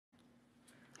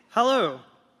Hello,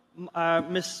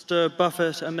 Mr.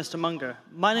 Buffett and Mr. Munger.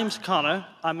 My name's Connor.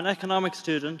 I'm an economics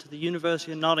student at the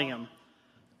University of Nottingham.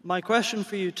 My question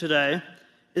for you today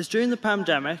is, during the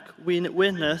pandemic, we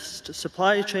witnessed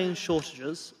supply chain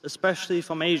shortages, especially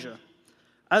from Asia.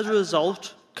 As a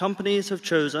result, companies have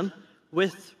chosen,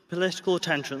 with political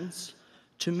tensions,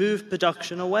 to move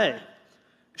production away.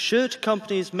 Should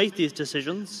companies make these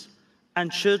decisions,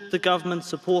 and should the government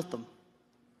support them?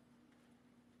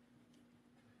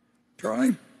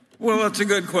 Charlie? Well, that's a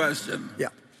good question. Yeah.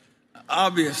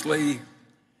 Obviously,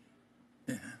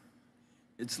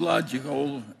 it's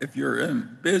logical if you're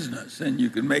in business and you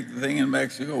can make the thing in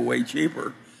Mexico way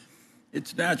cheaper.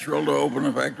 It's natural to open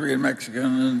a factory in Mexico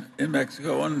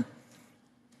and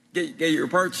get your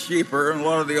parts cheaper, and a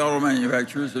lot of the auto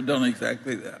manufacturers have done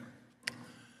exactly that.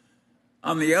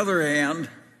 On the other hand,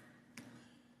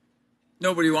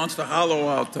 nobody wants to hollow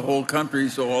out the whole country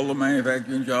so all the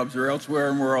manufacturing jobs are elsewhere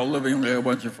and we're all living like a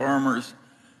bunch of farmers,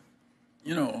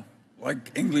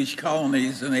 like English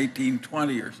colonies in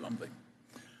 1820 or something.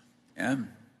 And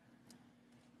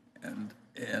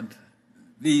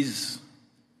these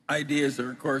ideas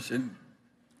are, of course, in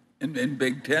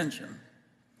big tension.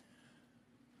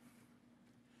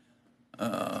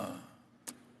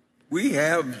 We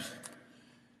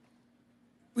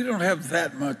don't have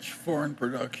that much foreign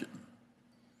production.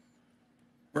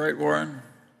 Right, Warren?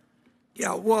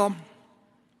 Yeah, well,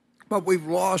 but we've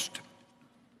lost,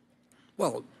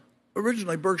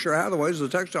 originally Berkshire Hathaway, the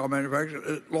textile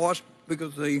manufacturer, it lost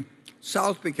because the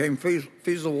South became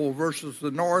feasible versus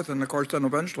the North, and of course then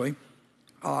eventually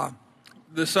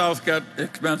the South got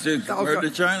expensive compared to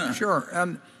China. Sure,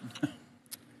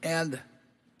 and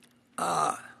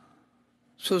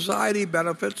society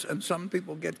benefits, and some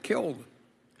people get killed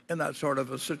in that sort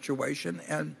of a situation,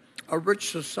 and a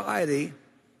rich society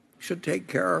should take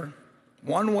care,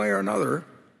 one way or another,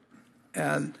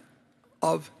 and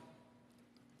of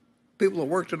people that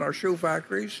worked in our shoe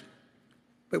factories,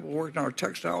 people who worked in our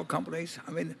textile companies.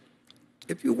 I mean,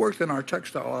 if you worked in our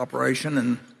textile operation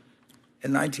in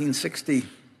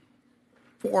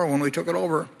 1964 when we took it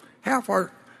over, half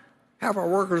our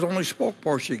workers only spoke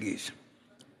Portuguese,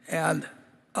 and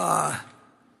they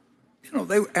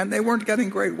weren't getting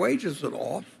great wages at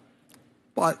all,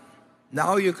 but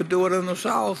now you could do it in the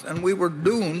South, and we were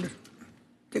doomed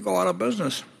to go out of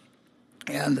business.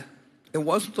 And it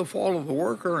wasn't the fault of the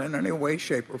worker in any way,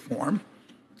 shape, or form.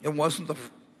 It wasn't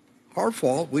our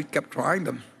fault. We kept trying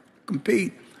to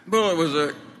compete. Well, it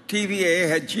was TVA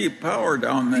had cheap power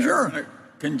down there. Sure.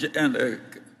 And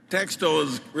textile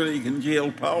is really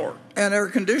congealed power. And air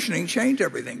conditioning changed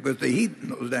everything, because the heat in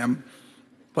those damn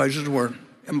places were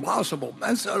impossible.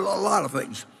 That's a lot of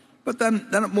things. But then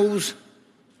it moves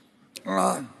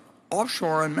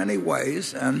offshore in many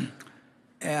ways, and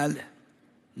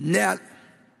net,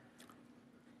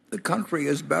 the country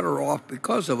is better off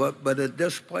because of it, but it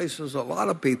displaces a lot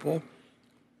of people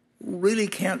who really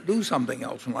can't do something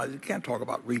else in life. You can't talk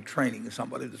about retraining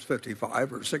somebody that's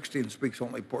 55 or 60 and speaks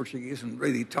only Portuguese and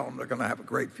really tell them they're going to have a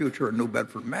great future in New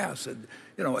Bedford, Mass.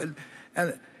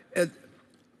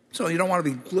 So you don't want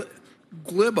to be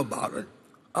glib about it.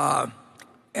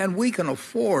 And we can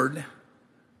afford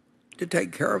to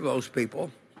take care of those people.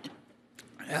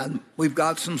 And we've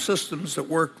got some systems that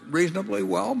work reasonably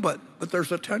well, but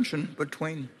there's a tension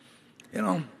between,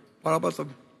 what about the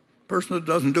person that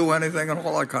doesn't do anything and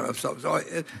all that kind of stuff. So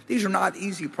these are not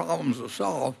easy problems to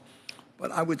solve,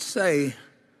 but I would say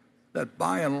that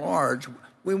by and large,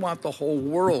 we want the whole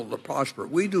world to prosper.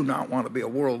 We do not want to be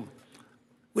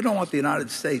we don't want the United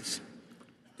States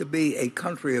to be a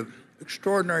country of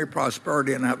extraordinary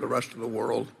prosperity and have the rest of the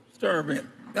world starving.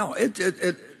 No, it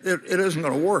isn't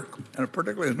going to work, and it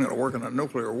particularly isn't going to work in a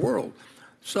nuclear world.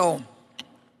 So,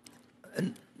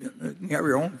 and you have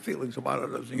your own feelings about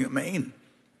it as a humane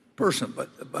person, but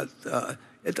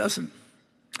it doesn't.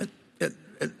 It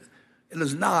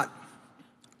is not.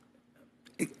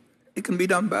 It can be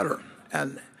done better,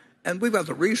 and we've got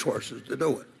the resources to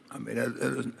do it. I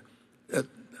mean,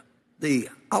 the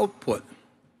output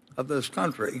of this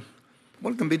country,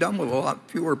 what can be done with a lot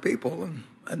fewer people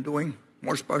and doing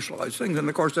more specialized things. And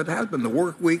of course, it has been. The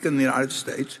work week in the United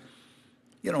States,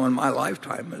 in my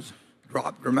lifetime has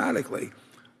dropped dramatically.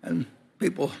 And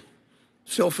people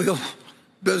still feel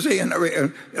busy, and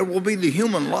it will be the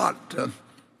human lot to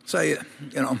say,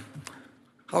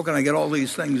 how can I get all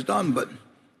these things done?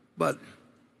 But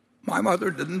my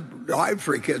mother didn't drive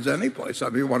 3 kids anyplace. I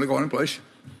mean, you want to go anyplace,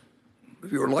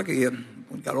 if you were lucky and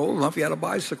when you got old enough, you had a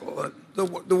bicycle.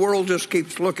 The world just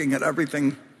keeps looking at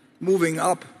everything moving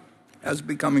up as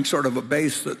becoming sort of a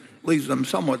base that leaves them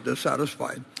somewhat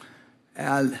dissatisfied.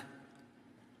 And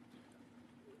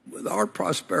with our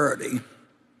prosperity,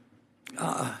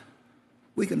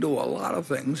 we can do a lot of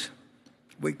things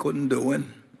we couldn't do in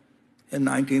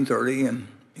 1930, and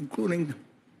including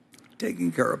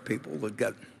taking care of people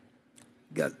that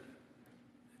get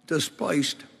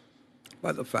displaced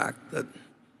by the fact that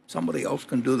somebody else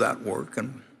can do that work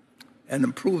and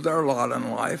improve their lot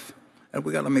in life. And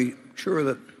we got to make sure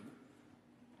that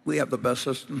we have the best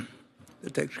system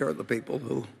that takes care of the people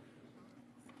who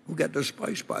get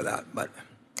displaced by that. But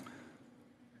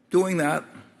doing that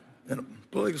in a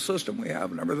political system we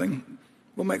have and everything,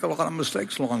 we'll make a lot of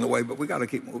mistakes along the way, but we got to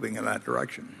keep moving in that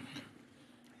direction.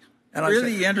 And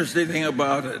really interesting thing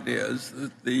about it is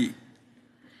that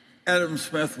Adam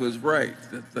Smith was right,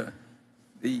 that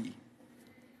the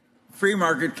free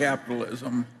market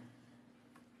capitalism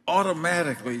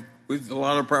automatically, with a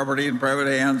lot of property in private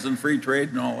hands and free trade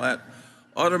and all that,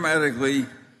 automatically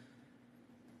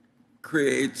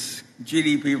creates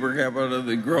GDP per capita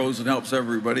that grows and helps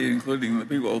everybody, including the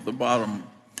people at the bottom.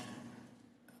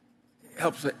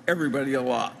 Helps everybody a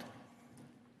lot.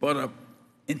 But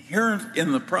inherent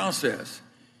in the process,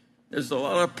 there's a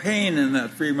lot of pain in that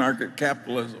free market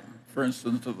capitalism. For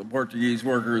instance, to the Portuguese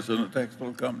workers in a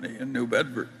textile company in New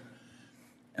Bedford.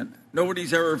 And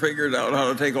nobody's ever figured out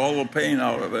how to take all the pain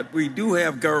out of it. We do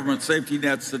have government safety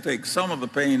nets to take some of the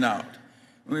pain out.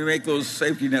 We make those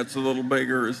safety nets a little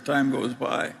bigger as time goes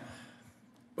by.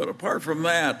 But apart from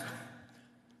that,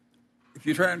 if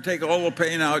you try and take all the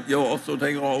pain out, you'll also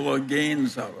take all the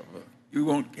gains out of it. You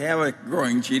won't have a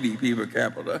growing GDP per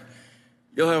capita.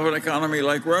 You'll have an economy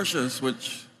like Russia's,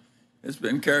 which has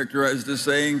been characterized as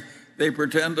saying they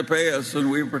pretend to pay us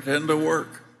and we pretend to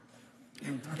work.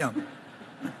 Yeah.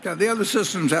 Yeah, the other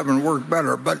systems haven't worked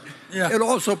better, but it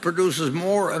also produces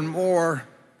more and more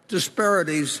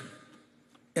disparities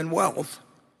in wealth,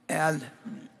 and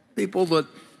people that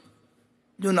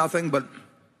do nothing but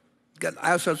get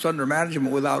assets under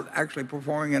management without actually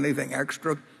performing anything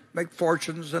extra make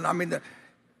fortunes. And I mean,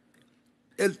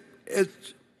 it's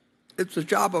the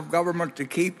job of government to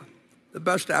keep the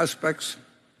best aspects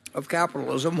of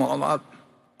capitalism while not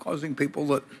causing people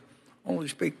that only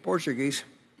speak Portuguese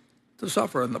to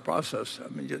suffer in the process. I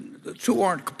mean, the two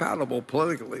aren't compatible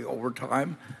politically over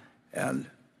time, and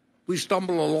we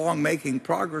stumble along making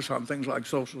progress on things like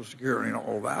Social Security and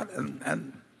all that,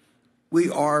 and we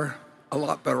are a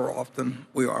lot better off than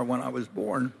we are when I was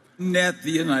born. Net,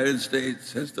 the United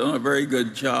States has done a very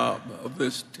good job of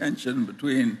this tension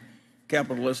between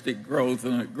capitalistic growth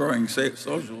and a growing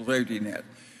social safety net.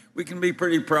 We can be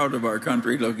pretty proud of our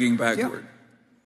country looking backward. Yeah.